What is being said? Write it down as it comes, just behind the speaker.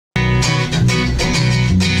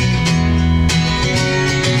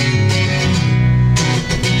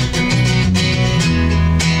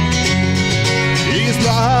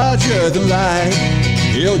brighter than light.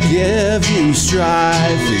 He'll give you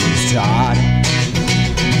strife. He's Todd.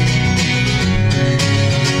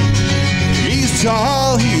 He's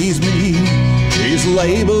tall, he's mean. He's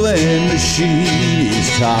labeling machine. He's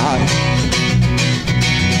Todd.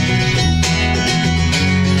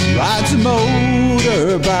 Rides a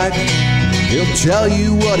motorbike. He'll tell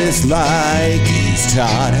you what it's like. He's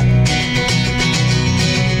Todd.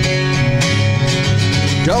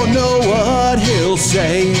 Don't know what he'll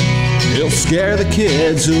say. He'll scare the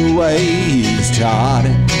kids away. He's Todd.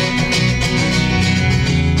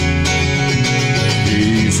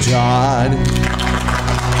 He's Todd.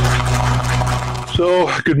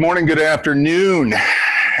 So, good morning, good afternoon.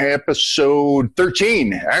 Episode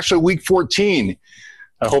 13, actually week 14.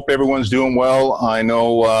 I hope everyone's doing well. I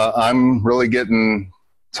know I'm really getting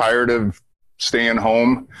tired of staying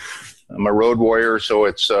home. I'm a road warrior, so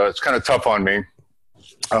it's kind of tough on me.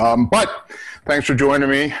 But thanks for joining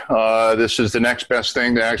me. This is the next best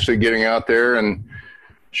thing to actually getting out there and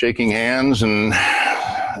shaking hands, and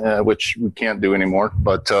which we can't do anymore.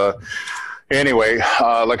 But anyway,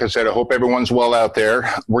 like I said, I hope everyone's well out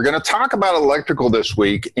there. We're going to talk about electrical this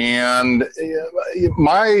week, and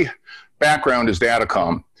my background is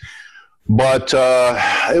datacom. But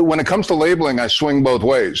when it comes to labeling, I swing both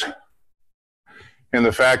ways. And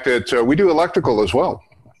the fact that we do electrical as well.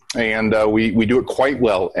 And we do it quite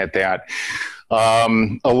well at that.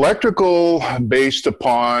 Electrical based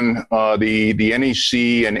upon the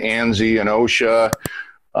NEC and ANSI and OSHA,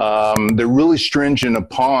 they're really stringent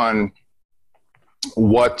upon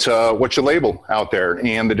what you label out there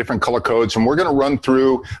and the different color codes. And we're going to run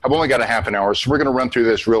through, I've only got a half an hour, so we're going to run through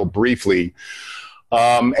this real briefly.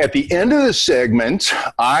 At the end of the segment,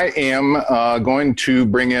 I am going to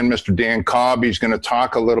bring in Mr. Dan Cobb. He's going to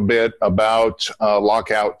talk a little bit about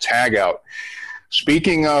lockout, tagout.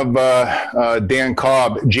 Speaking of Dan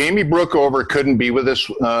Cobb, Jamie Brookover couldn't be with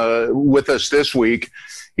us this week.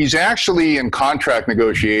 He's actually in contract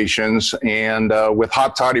negotiations and with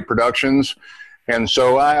Hot Toddy Productions. And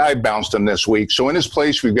so I bounced him this week. So in his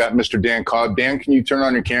place, we've got Mr. Dan Cobb. Dan, can you turn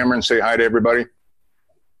on your camera and say hi to everybody?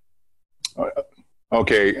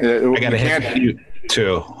 Okay. I got to hit you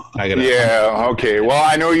too. Yeah. Okay. Well,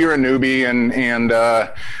 I know you're a newbie and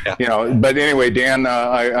yeah. You know, but anyway, Dan,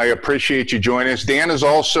 I appreciate you joining us. Dan is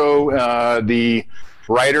also the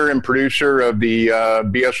writer and producer of the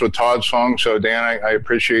BS with Todd song. So Dan, I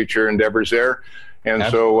appreciate your endeavors there. And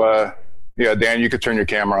so, yeah, Dan, you could turn your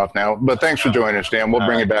camera off now. But thanks for joining us, Dan. We'll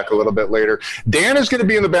bring you back a little bit later. Dan is going to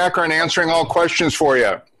be in the background answering all questions for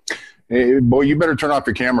you. Boy, you better turn off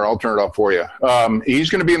your camera. I'll turn it off for you. He's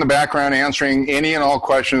going to be in the background answering any and all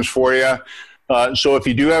questions for you. So if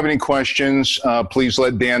you do have any questions, please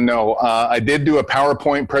let Dan know. I did do a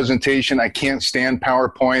PowerPoint presentation. I can't stand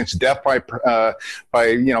PowerPoints, death by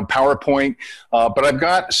PowerPoint. But I've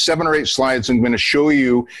got 7 or 8 slides I'm going to show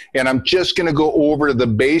you, and I'm just going to go over the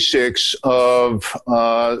basics of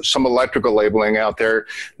some electrical labeling out there.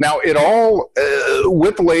 Now, it all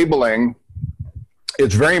with labeling,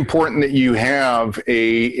 it's very important that you have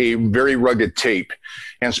a very rugged tape,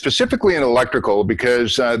 and specifically in electrical,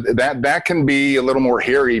 because that can be a little more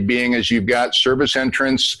hairy, being as you've got service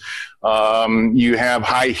entrance, you have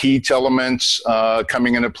high heat elements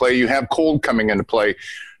coming into play, you have cold coming into play.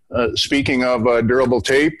 Speaking of durable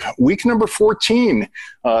tape, week number 14,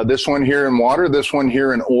 this one here in water, this one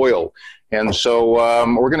here in oil. And so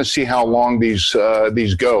we're going to see how long these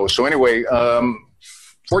go. So anyway,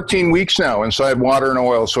 14 weeks now inside water and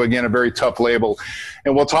oil. So again, a very tough label.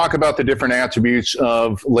 And we'll talk about the different attributes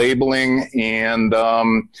of labeling and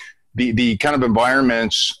the kind of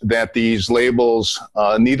environments that these labels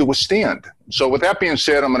need to withstand. So with that being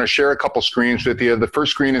said, I'm going to share a couple screens with you. The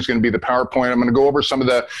first screen is going to be the PowerPoint. I'm going to go over some of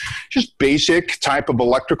the just basic type of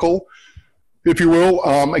electrical, if you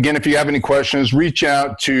will. Again, if you have any questions, reach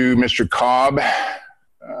out to Mr. Cobb.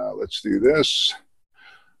 Let's do this.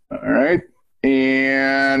 All right.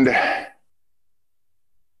 And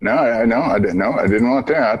no, I didn't want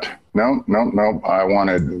that. No, I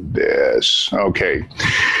wanted this. Okay.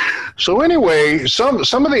 So anyway, some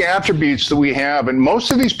of the attributes that we have, and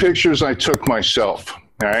most of these pictures I took myself.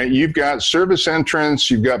 All right. You've got service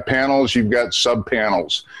entrance, you've got panels, you've got sub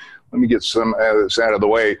panels. Let me get some of this out of the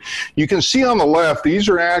way. You can see on the left, these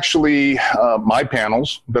are actually my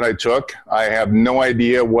panels that I took. I have no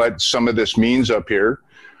idea what some of this means up here.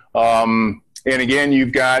 And again,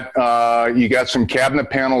 you've got some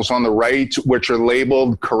cabinet panels on the right, which are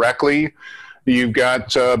labeled correctly. You've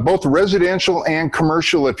got both residential and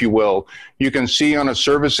commercial, if you will. You can see on a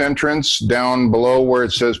service entrance down below where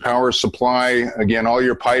it says power supply. Again, all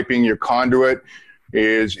your piping, your conduit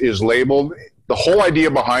is labeled. the whole idea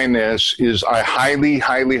behind this is I highly,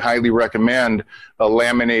 highly, highly recommend a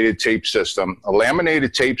laminated tape system. A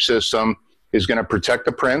laminated tape system is going to protect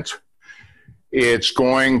the print. It's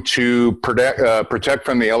going to protect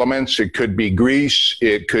from the elements. It could be grease,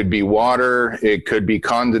 it could be water, it could be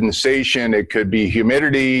condensation, it could be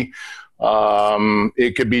humidity,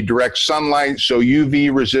 it could be direct sunlight, so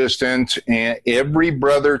UV resistant. And every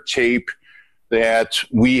brother tape that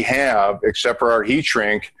we have, except for our heat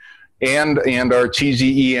shrink and our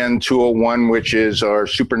TZEN 201, which is our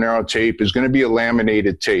super narrow tape, is going to be a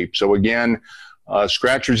laminated tape. So again,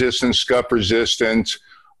 scratch resistant, scuff resistant,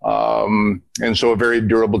 and so a very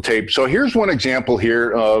durable tape. So here's one example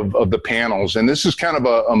here of the panels, and this is kind of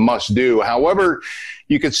a must do. However,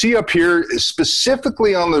 you can see up here,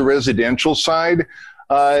 specifically on the residential side,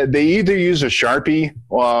 they either use a Sharpie,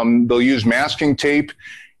 they'll use masking tape.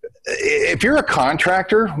 If you're a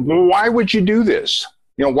contractor, why would you do this?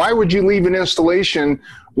 You know, why would you leave an installation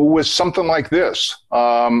with something like this?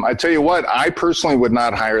 I tell you what, I personally would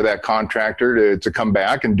not hire that contractor to come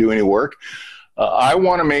back and do any work. I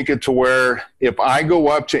want to make it to where if I go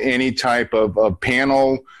up to any type of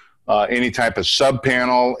panel, any type of sub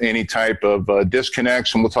panel, any type of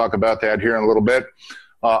disconnects, and we'll talk about that here in a little bit,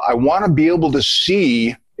 I want to be able to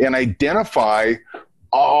see and identify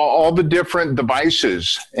all the different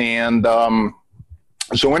devices. And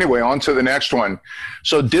so anyway, on to the next one.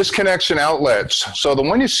 So disconnects and outlets. So the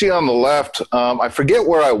one you see on the left, I forget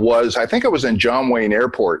where I was. I think I was in John Wayne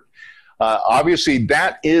Airport. Obviously,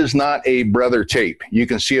 that is not a brother tape. You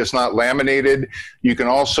can see it's not laminated. You can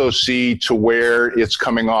also see to where it's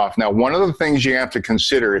coming off. Now, one of the things you have to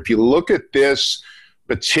consider, if you look at this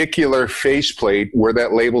particular faceplate where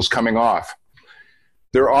that label's coming off,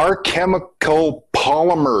 there are chemical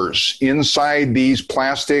polymers inside these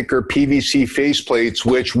plastic or PVC faceplates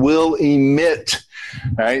which will emit,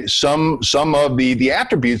 right, some of the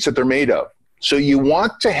attributes that they're made of. So you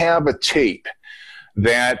want to have a tape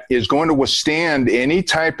that is going to withstand any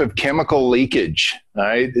type of chemical leakage,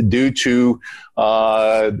 right, due to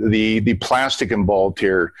the plastic involved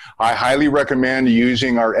here. I highly recommend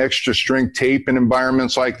using our extra strength tape in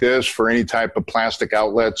environments like this for any type of plastic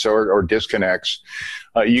outlets or disconnects.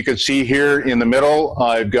 You can see here in the middle,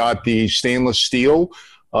 I've got the stainless steel,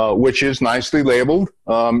 which is nicely labeled.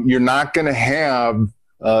 You're not going to have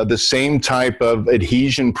the same type of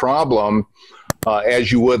adhesion problem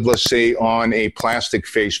as you would, let's say, on a plastic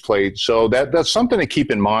faceplate. So that's something to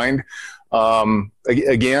keep in mind.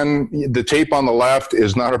 Again, the tape on the left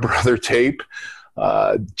is not a brother tape.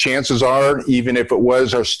 Chances are, even if it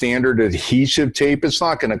was our standard adhesive tape, it's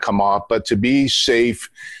not going to come off. But to be safe,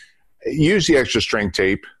 use the extra strength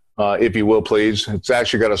tape, if you will, please. It's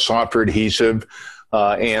actually got a softer adhesive.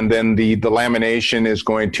 And then the lamination is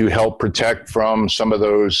going to help protect from some of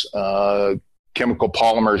those chemical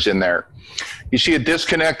polymers in there. You see a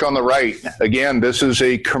disconnect on the right. Again, this is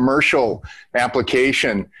a commercial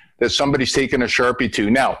application that somebody's taken a Sharpie to.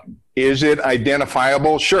 Now, is it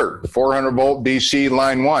identifiable? Sure, 400 volt DC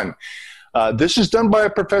line 1. This is done by a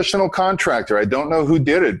professional contractor. I don't know who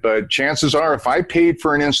did it, but chances are if I paid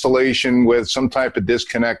for an installation with some type of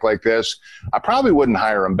disconnect like this, I probably wouldn't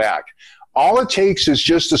hire them back. All it takes is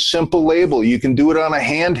just a simple label. You can do it on a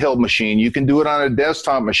handheld machine. You can do it on a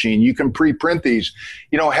desktop machine. You can pre-print these.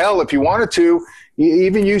 You know, hell, if you wanted to, you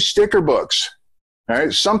even use sticker books. All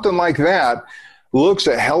right, something like that looks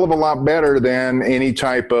a hell of a lot better than any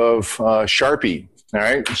type of Sharpie. All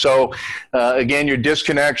right, so again, your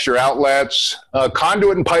disconnects, your outlets,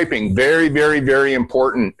 conduit and piping, very, very, very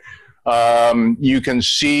important. You can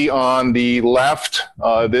see on the left,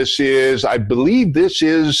 this is, I believe this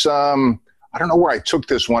is, I don't know where I took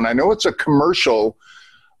this one. I know it's a commercial,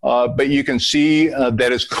 but you can see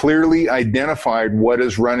that it's clearly identified what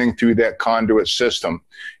is running through that conduit system.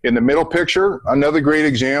 In the middle picture, another great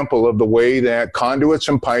example of the way that conduits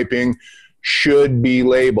and piping should be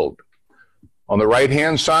labeled. On the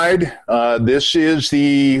right-hand side, this is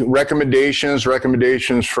the recommendations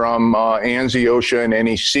from ANSI, OSHA, and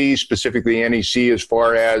NEC, specifically NEC as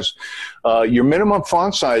far as your minimum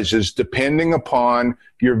font sizes depending upon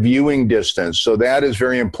your viewing distance. So that is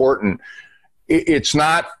very important. It's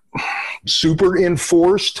not super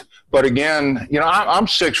enforced, but again, you know, I'm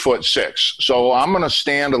 6'6", so I'm going to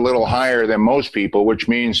stand a little higher than most people, which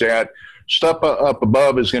means that stuff up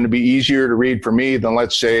above is going to be easier to read for me than,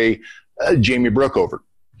 let's say, Jamie Brookover.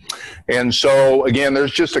 And so again,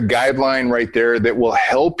 there's just a guideline right there that will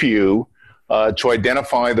help you to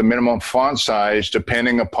identify the minimum font size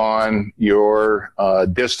depending upon your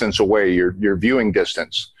distance away, your viewing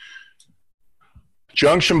distance.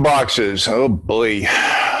 Junction boxes, oh boy.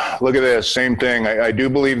 look at this. Same thing. I do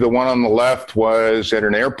believe the one on the left was at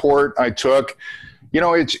an airport I took. You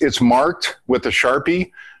know, it's marked with a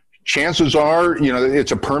Sharpie. Chances are, you know,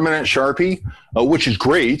 it's a permanent Sharpie, which is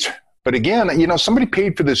great. But again, you know, somebody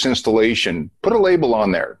paid for this installation. Put a label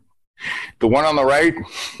on there. The one on the right,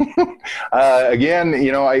 again,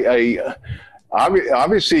 you know, I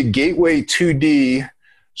obviously Gateway 2D.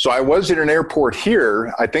 So I was at an airport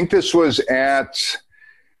here. I think this was at,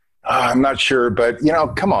 I'm not sure, but, you know,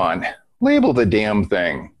 come on, label the damn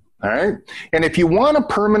thing. All right. And if you want a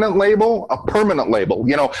permanent label,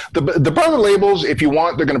 you know, the brother labels, if you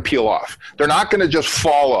want, they're going to peel off. They're not going to just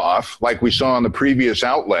fall off like we saw on the previous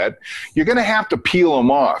outlet. You're going to have to peel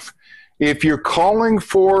them off. If you're calling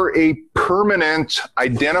for a permanent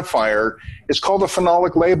identifier, it's called a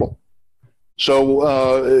phenolic label. So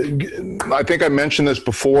I think I mentioned this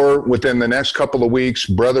before. Within the next couple of weeks,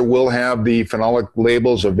 brother will have the phenolic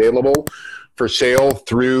labels available for sale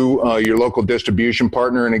through your local distribution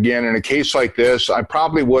partner. And again, in a case like this, I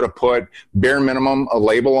probably would have put bare minimum a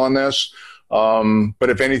label on this.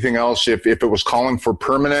 But if anything else, if it was calling for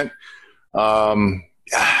permanent,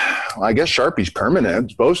 I guess Sharpie's permanent,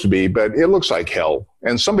 it's supposed to be, but it looks like hell.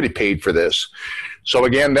 And somebody paid for this. So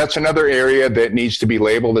again, that's another area that needs to be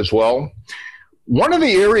labeled as well. One of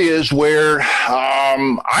the areas where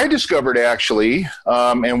I discovered actually,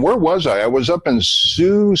 and where was I? I was up in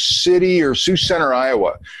Sioux City or Sioux Center,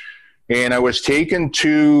 Iowa. And I was taken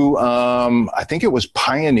to, I think it was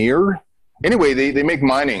Pioneer. Anyway, they make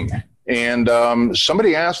mining. And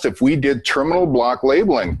somebody asked if we did terminal block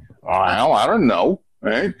labeling. Oh, hell, I don't know,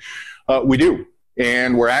 right? We do.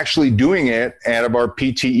 And we're actually doing it out of our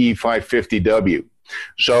PTE 550W.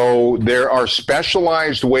 So there are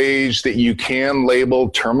specialized ways that you can label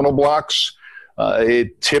terminal blocks.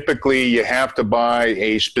 Typically, you have to buy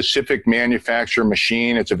a specific manufacturer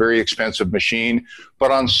machine. It's a very expensive machine.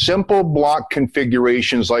 But on simple block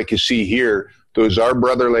configurations like you see here, those are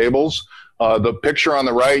brother labels. The picture on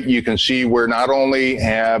the right, you can see where not only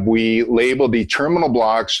have we labeled the terminal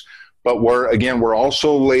blocks, but we're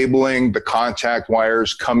also labeling the contact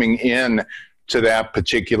wires coming in to that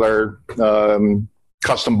particular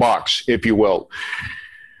custom box, if you will.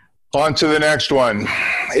 On to the next one.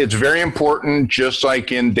 It's very important, just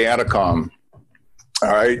like in Datacom, all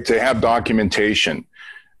right, to have documentation.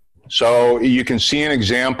 So you can see an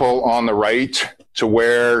example on the right to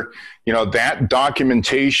where, you know, that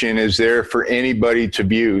documentation is there for anybody to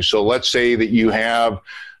view. So let's say that you have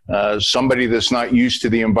somebody that's not used to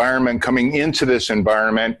the environment coming into this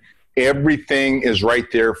environment, everything is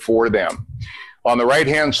right there for them. On the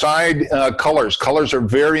right-hand side, colors. Colors are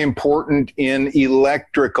very important in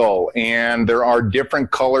electrical, and there are different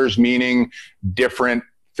colors meaning different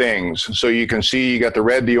things. So you can see you got the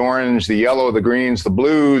red, the orange, the yellow, the greens, the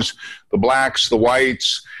blues, the blacks, the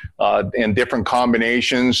whites, and different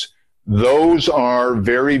combinations. Those are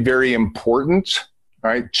very, very important,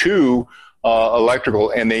 right, to electrical,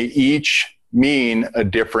 and they each mean a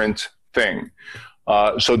different thing.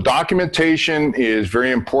 So documentation is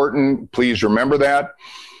very important. Please remember that.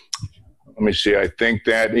 Let me see. I think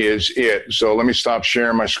that is it. So let me stop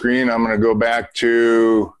sharing my screen. I'm going to go back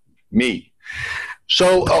to me.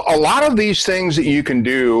 So a lot of these things that you can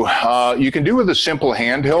do with a simple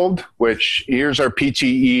handheld, which here's our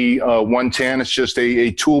PTE 110. It's just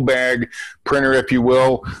a tool bag printer, if you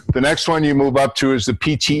will. The next one you move up to is the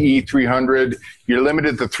PTE 300. You're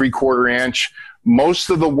limited to 3/4 inch. Most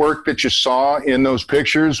of the work that you saw in those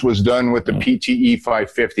pictures was done with the PTE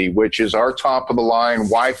 550, which is our top of the line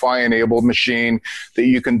Wi-Fi enabled machine that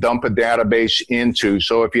you can dump a database into.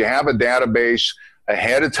 So if you have a database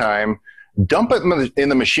ahead of time, dump it in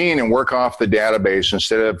the machine and work off the database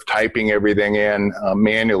instead of typing everything in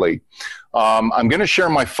manually. I'm going to share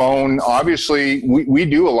my phone. Obviously, we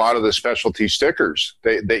do a lot of the specialty stickers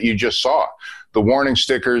that you just saw. The warning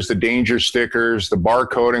stickers, the danger stickers, the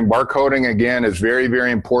barcoding. Barcoding, again, is very,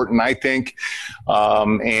 very important, I think.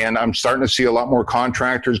 And I'm starting to see a lot more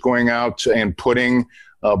contractors going out and putting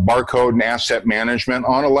barcode and asset management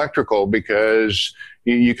on electrical, because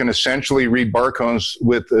you can essentially read barcodes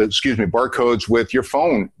with your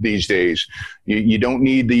phone these days. You don't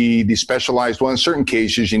need the specialized one. In certain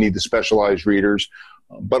cases, you need the specialized readers.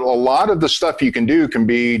 But a lot of the stuff you can do can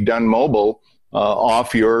be done mobile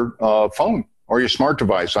off your phone or your smart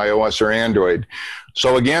device, iOS or Android.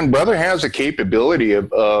 So again, brother has a capability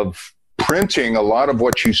of printing a lot of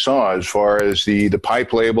what you saw as far as the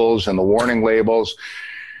pipe labels and the warning labels.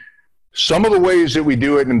 Some of the ways that we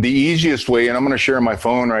do it, and the easiest way, and I'm going to share my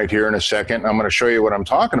phone right here in a second, I'm going to show you what I'm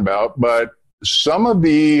talking about, but some of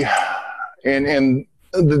the, and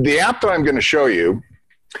the app that I'm going to show you,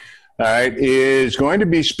 all right, is going to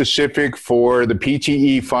be specific for the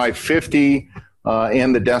PTE 550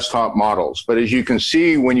 and the desktop models. But as you can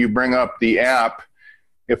see, when you bring up the app,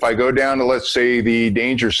 if I go down to, let's say, the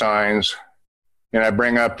danger signs, and I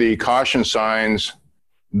bring up the caution signs,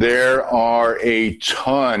 there are a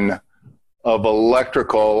ton of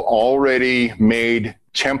electrical already made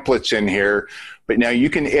templates in here. But now you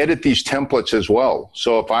can edit these templates as well.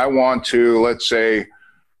 So if I want to, let's say,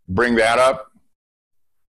 bring that up,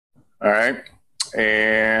 all right,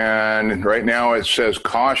 and right now it says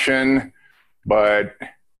caution, but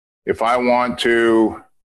if I want to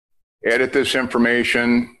edit this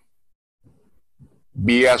information,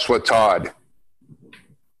 BS with Todd.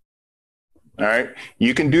 All right,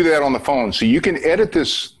 you can do that on the phone. So you can edit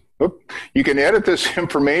this. You can edit this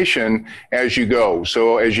information as you go.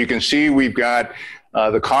 So as you can see, we've got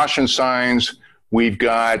the caution signs. We've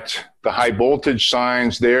got the high voltage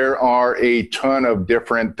signs. There are a ton of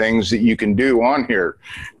different things that you can do on here.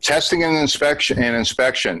 Testing and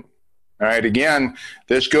inspection. All right, again,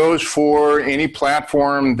 this goes for any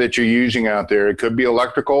platform that you're using out there. It could be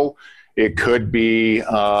electrical. It could be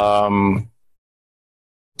a low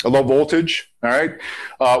voltage. All right.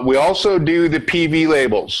 We also do the PV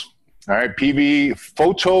labels. All right. PV,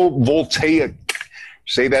 photovoltaic.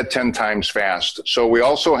 Say that 10 times fast. So we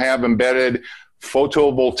also have embedded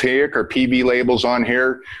photovoltaic or PV labels on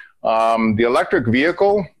here. The electric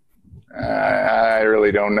vehicle, I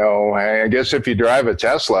really don't know. I guess if you drive a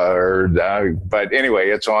Tesla, but anyway,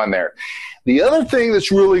 it's on there. The other thing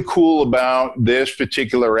that's really cool about this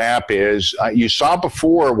particular app is you saw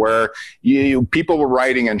before where people were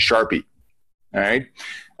writing in Sharpie. All right.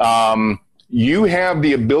 You have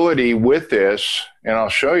the ability with this, and I'll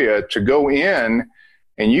show you, to go in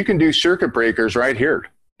and you can do circuit breakers right here.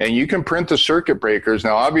 And you can print the circuit breakers.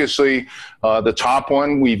 Now, obviously, the top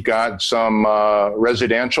one, we've got some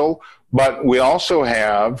residential, but we also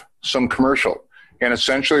have some commercial. And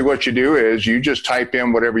essentially what you do is you just type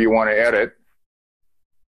in whatever you want to edit,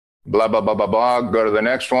 blah, blah, blah, blah, blah, go to the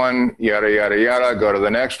next one, yada, yada, yada, go to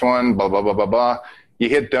the next one, blah, blah, blah, blah, blah. You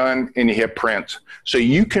hit done and you hit print. So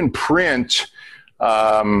you can print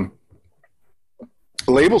label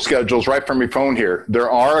schedules right from your phone here. There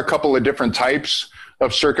are a couple of different types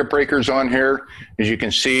of circuit breakers on here. As you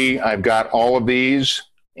can see, I've got all of these,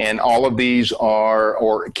 and all of these are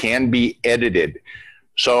or can be edited.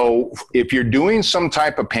 So if you're doing some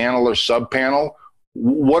type of panel or sub panel,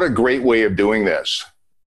 what a great way of doing this.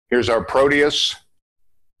 Here's our Proteus.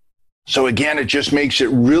 So again, it just makes it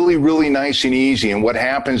really, really nice and easy. And what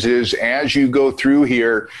happens is as you go through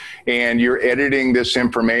here and you're editing this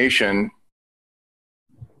information,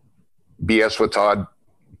 BS with Todd,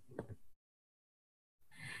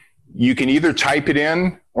 you can either type it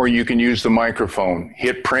in or you can use the microphone.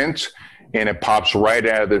 Hit print and it pops right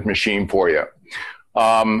out of the machine for you.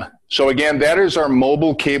 So again, that is our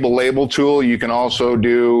mobile cable label tool. You can also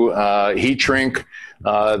do heat shrink,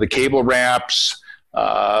 the cable wraps,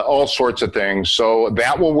 all sorts of things. So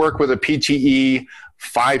that will work with a PTE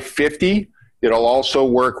 550. It'll also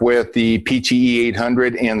work with the PTE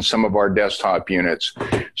 800 and some of our desktop units.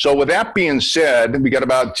 So with that being said, we got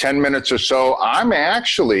about 10 minutes or so. I'm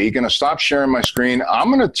actually going to stop sharing my screen. I'm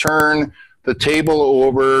going to turn the table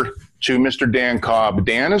over to Mr. Dan Cobb.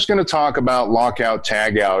 Dan is going to talk about lockout,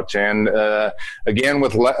 tagout. And again,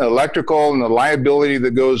 with electrical and the liability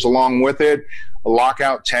that goes along with it,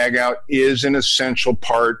 lockout, tagout is an essential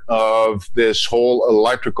part of this whole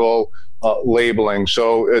electrical labeling.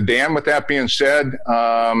 So Dan, with that being said,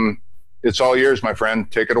 it's all yours, my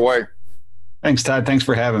friend. Take it away. Thanks, Todd. Thanks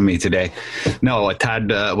for having me today. No, what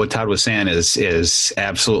Todd was saying is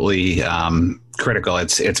absolutely critical.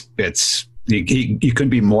 You couldn't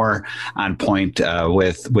be more on point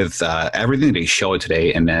with everything that he showed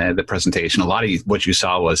today in the presentation. A lot of what you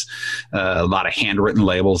saw was a lot of handwritten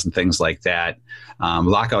labels and things like that.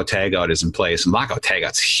 Lockout tagout is in place, and lockout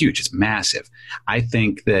tagout's huge. It's massive. I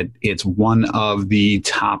think that it's one of the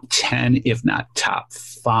top 10, if not top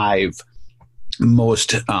 5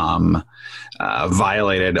 most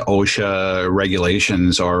violated OSHA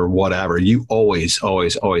regulations or whatever. You always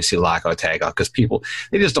see lockout tagout because people,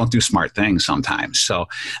 they just don't do smart things sometimes. So,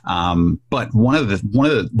 but one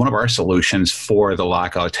of our solutions for the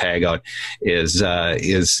lockout tagout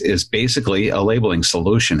is basically a labeling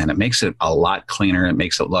solution, and it makes it a lot cleaner. It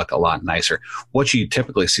makes it look a lot nicer. What you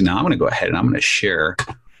typically see now, I'm going to go ahead and I'm going to share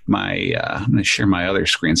I'm going to share my other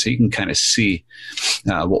screen so you can kind of see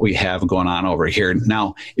what we have going on over here.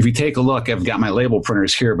 Now, if you take a look, I've got my label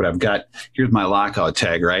printers here, but here's my lockout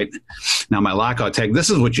tag, right? Now, my lockout tag, this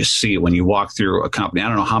is what you see when you walk through a company. I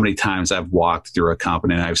don't know how many times I've walked through a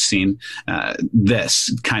company and I've seen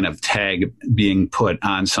this kind of tag being put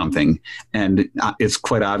on something. And it's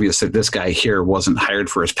quite obvious that this guy here wasn't hired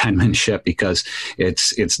for his penmanship because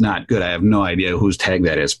it's not good. I have no idea whose tag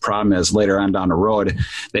that is. Problem is, later on down the road,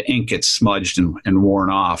 the ink gets smudged and worn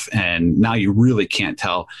off, and now you really can't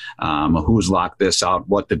tell who's locked this out,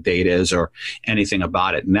 what the date is, or anything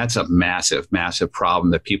about it. And that's a massive, massive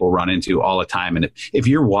problem that people run into all the time. And if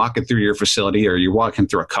you're walking through your facility or you're walking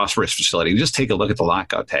through a customer's facility, just take a look at the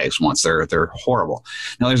lockout tags once. They're horrible.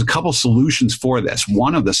 Now, there's a couple solutions for this.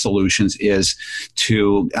 One of the solutions is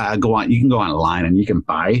to go on. You can go online and you can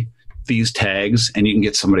buy these tags, and you can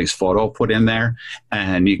get somebody's photo put in there,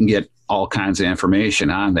 and you can get all kinds of information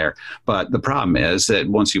on there. But the problem is that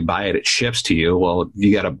once you buy it, it ships to you. Well,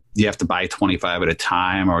 you have to buy 25 at a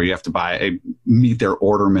time, or you have to meet their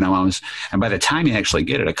order minimums. And by the time you actually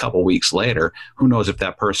get it a couple weeks later, who knows if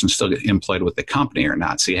that person's still employed with the company or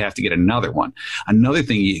not. So you have to get another one. Another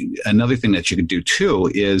thing that you could do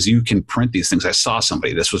too is you can print these things. I saw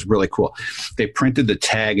somebody, this was really cool. They printed the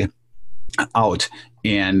tag out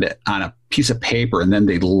and on a piece of paper, and then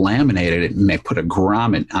they laminated it and they put a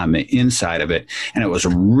grommet on the inside of it, and it was a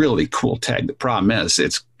really cool tag. The problem is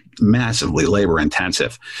it's massively labor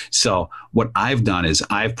intensive. So what I've done is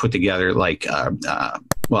I've put together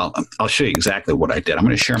well, I'll show you exactly what I did. I'm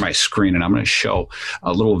going to share my screen and I'm going to show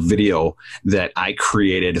a little video that I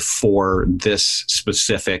created for this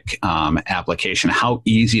specific application, how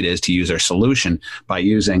easy it is to use our solution by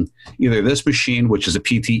using either this machine, which is a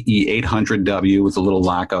PTE 800W with a little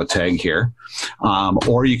lockout tag here,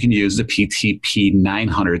 or you can use the PTP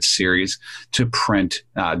 900 series to print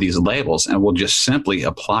these labels, and we'll just simply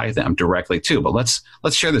apply them directly too. But let's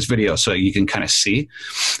share this video so you can kind of see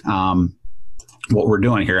what we're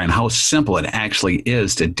doing here and how simple it actually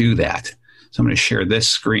is to do that. So I'm going to share this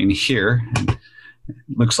screen here.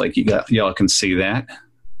 Looks like y'all can see that.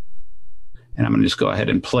 And I'm going to just go ahead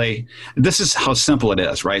and play. This is how simple it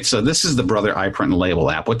is, right? So this is the Brother iPrint and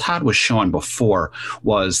Label app. What Todd was showing before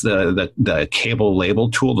was the cable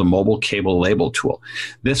label tool, the mobile cable label tool.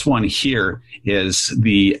 This one here is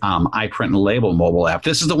the iPrint and Label mobile app.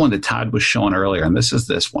 This is the one that Todd was showing earlier, and this is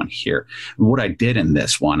this one here. And what I did in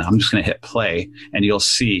this one, I'm just going to hit play, and you'll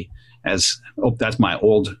see that's my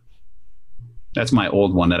old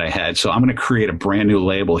one that I had. So I'm going to create a brand new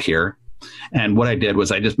label here. And what I did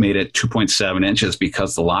was I just made it 2.7 inches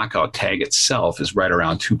because the lockout tag itself is right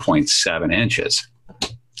around 2.7 inches.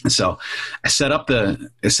 So I set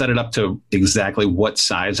it up to exactly what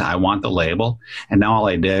size I want the label. And now all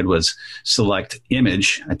I did was select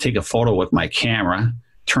image. I take a photo with my camera,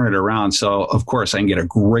 turn it around. So of course I can get a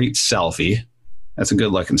great selfie. That's a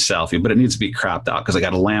good looking selfie, but it needs to be cropped out because I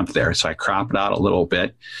got a lamp there. So I crop it out a little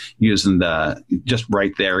bit using just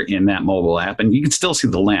right there in that mobile app. And you can still see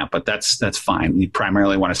the lamp, but that's fine. You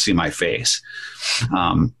primarily want to see my face.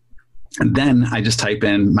 And then I just type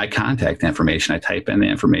in my contact information. I type in the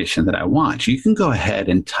information that I want. You can go ahead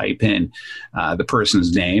and type in the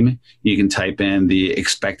person's name. You can type in the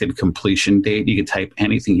expected completion date. You can type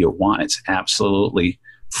anything you want. It's absolutely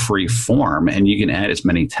free form, and you can add as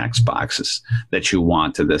many text boxes that you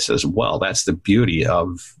want to this as well. That's the beauty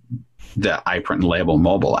of the iPrint and Label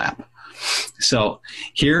mobile app. So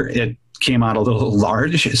here it came out a little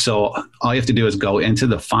large, so all you have to do is go into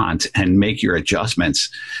the font and make your adjustments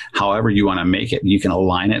however you want to make it. You can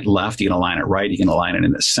align it left, you can align it right, you can align it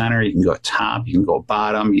in the center, you can go top, you can go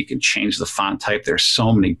bottom, you can change the font type. There's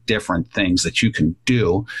so many different things that you can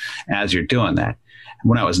do as you're doing that.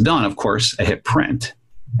 When I was done, of course, I hit print.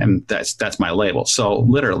 And that's my label. So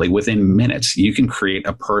literally within minutes, you can create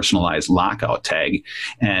a personalized lockout tag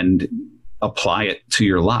and apply it to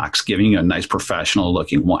your locks, giving you a nice professional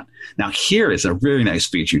looking one. Now here is a really nice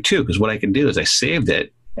feature too, because what I can do is I saved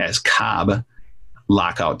it as Cobb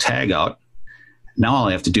lockout tag out. Now all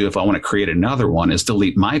I have to do if I want to create another one is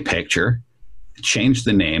delete my picture, change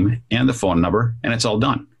the name and the phone number, and it's all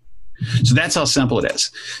done. So that's how simple it is.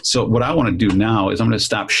 So what I want to do now is I'm going to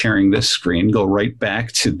stop sharing this screen, go right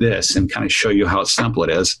back to this and kind of show you how simple it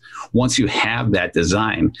is. Once you have that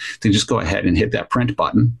design, then just go ahead and hit that print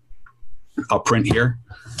button. I'll print here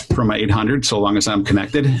from my 800 so long as I'm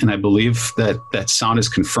connected. And I believe that that sound is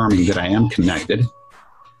confirming that I am connected.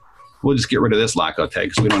 We'll just get rid of this lockout tag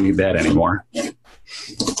because we don't need that anymore.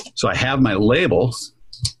 So I have my label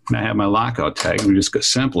and I have my lockout tag. We just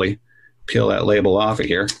simply peel that label off of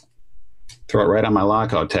here. Throw it right on my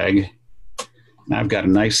lockout tag, I've got a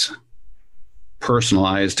nice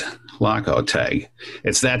personalized lockout tag.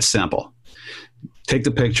 It's that simple. Take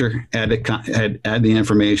the picture, add the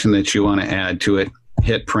information that you want to add to it,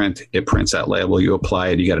 hit print, it prints that label, you apply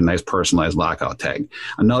it, you got a nice personalized lockout tag.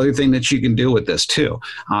 Another thing that you can do with this too,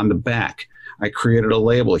 on the back, I created a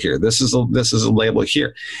label here. This is a label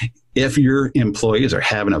here. If your employees are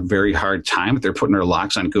having a very hard time, if they're putting their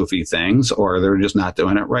locks on goofy things or they're just not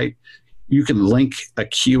doing it right, you can link a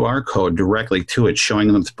QR code directly to it, showing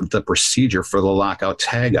them the procedure for the lockout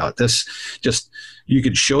tag out. This just, you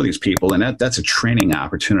could show these people, and that's a training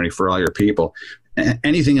opportunity for all your people.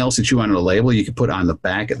 Anything else that you want to label, you can put on the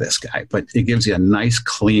back of this guy, but it gives you a nice,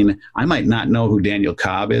 clean, I might not know who Daniel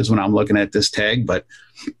Cobb is when I'm looking at this tag, but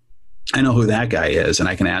I know who that guy is, and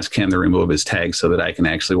I can ask him to remove his tag so that I can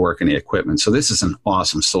actually work in the equipment. So this is an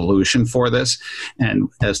awesome solution for this. And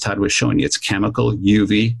as Todd was showing you, it's chemical,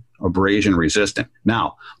 UV, abrasion resistant.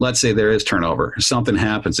 Now, let's say there is turnover. Something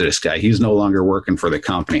happens to this guy. He's no longer working for the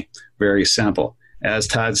company. Very simple. As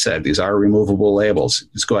Todd said, these are removable labels.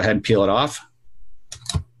 Just go ahead and peel it off.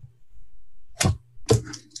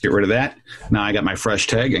 Get rid of that. Now I got my fresh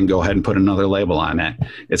tag and go ahead and put another label on that.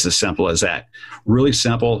 It's as simple as that. Really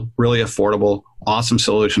simple, really affordable, awesome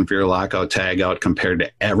solution for your lockout tag out compared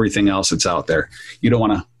to everything else that's out there. You don't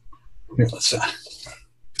want to,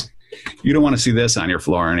 you don't want to see this on your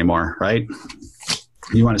floor anymore, right?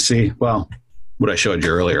 You want to see, well, what I showed you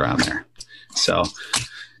earlier on there. So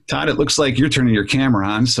Todd, it looks like you're turning your camera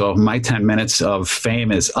on. So my 10 minutes of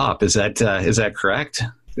fame is up. Is that correct?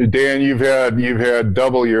 Dan, you've had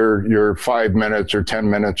double your 5 minutes or 10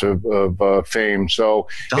 minutes of fame. So,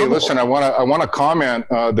 double. Hey, listen, I want to comment.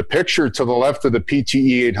 The picture to the left of the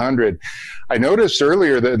PTE 800. I noticed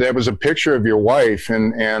earlier that there was a picture of your wife,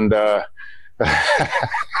 and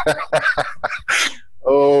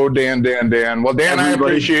oh, Dan. Well, Dan, I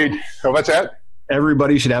appreciate. Oh, what's that?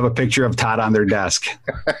 Everybody should have a picture of Todd on their desk.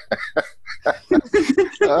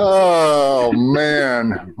 Oh,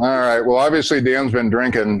 man. All right. Well, obviously, Dan's been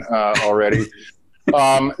drinking already.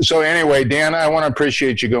 So anyway, Dan, I want to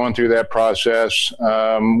appreciate you going through that process.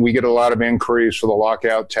 We get a lot of inquiries for the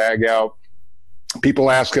lockout tag out.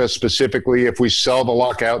 People ask us specifically if we sell the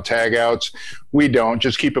lockout tag outs. We don't.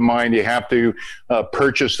 Just keep in mind you have to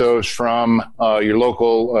purchase those from your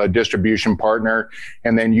local distribution partner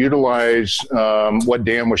and then utilize what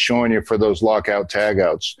Dan was showing you for those lockout tag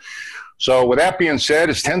outs. So with that being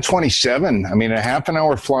said, it's 10:27. I mean, a half an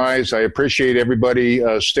hour flies. I appreciate everybody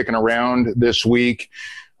sticking around this week.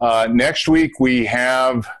 Next week we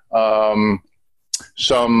have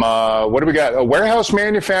some, what do we got? Warehouse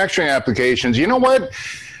manufacturing applications. You know what?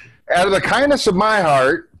 Out of the kindness of my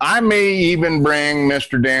heart, I may even bring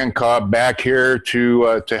Mr. Dan Cobb back here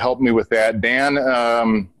to help me with that.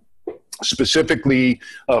 Dan specifically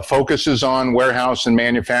focuses on warehouse and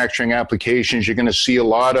manufacturing applications. You're going to see a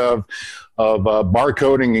lot of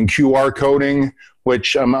barcoding and QR coding,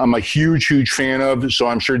 which I'm a huge fan of. So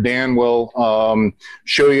I'm sure Dan will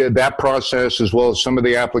show you that process as well as some of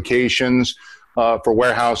the applications for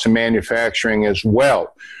warehouse and manufacturing as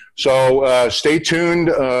well. So stay tuned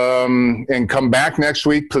and come back next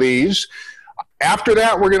week, please. After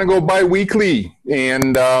that, we're going to go bi-weekly,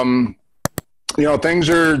 and you know, things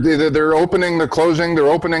are, they're opening, they're closing, they're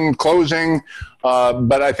opening, closing,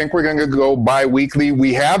 but I think we're going to go bi-weekly.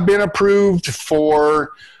 We have been approved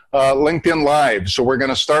for LinkedIn Live, so we're going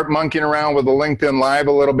to start monkeying around with the LinkedIn Live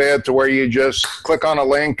a little bit to where you just click on a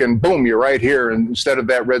link and boom, you're right here instead of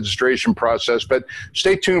that registration process, but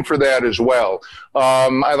stay tuned for that as well.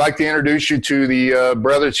 I'd like to introduce you to the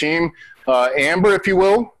brother team, Amber, if you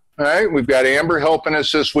will. All right, we've got Amber helping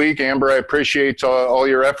us this week. Amber, I appreciate all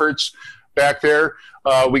your efforts back there.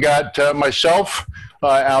 We got myself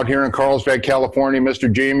out here in Carlsbad, California,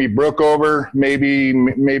 Mr. Jamie Brookover.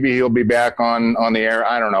 Maybe he'll be back on the air.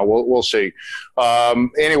 I don't know. We'll see.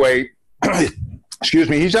 Anyway, excuse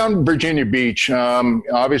me. He's out in Virginia Beach.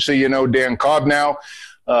 Obviously, you know Dan Cobb now.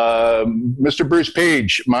 Mr. Bruce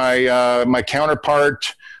Page, my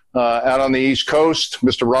counterpart out on the East Coast,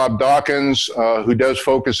 Mr. Rob Dawkins, who does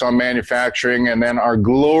focus on manufacturing, and then our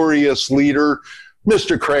glorious leader,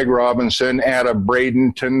 Mr. Craig Robinson out of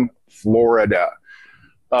Bradenton, Florida.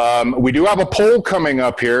 We do have a poll coming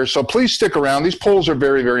up here, so please stick around. These polls are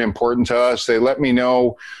very important to us. They let me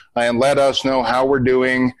know and let us know how we're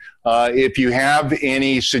doing. If you have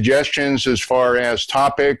any suggestions as far as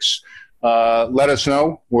topics, let us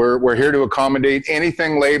know. We're here to accommodate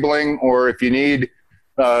anything labeling, or if you need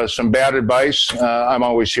some bad advice, I'm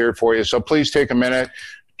always here for you. So please take a minute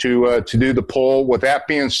to do the poll. With that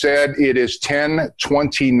being said, it is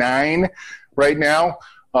 10:29 right now.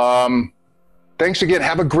 thanks again.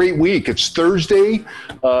 Have a great week. It's Thursday.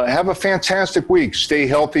 Have a fantastic week. Stay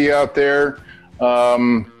healthy out there.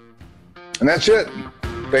 And that's it.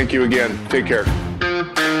 Thank you again. Take care.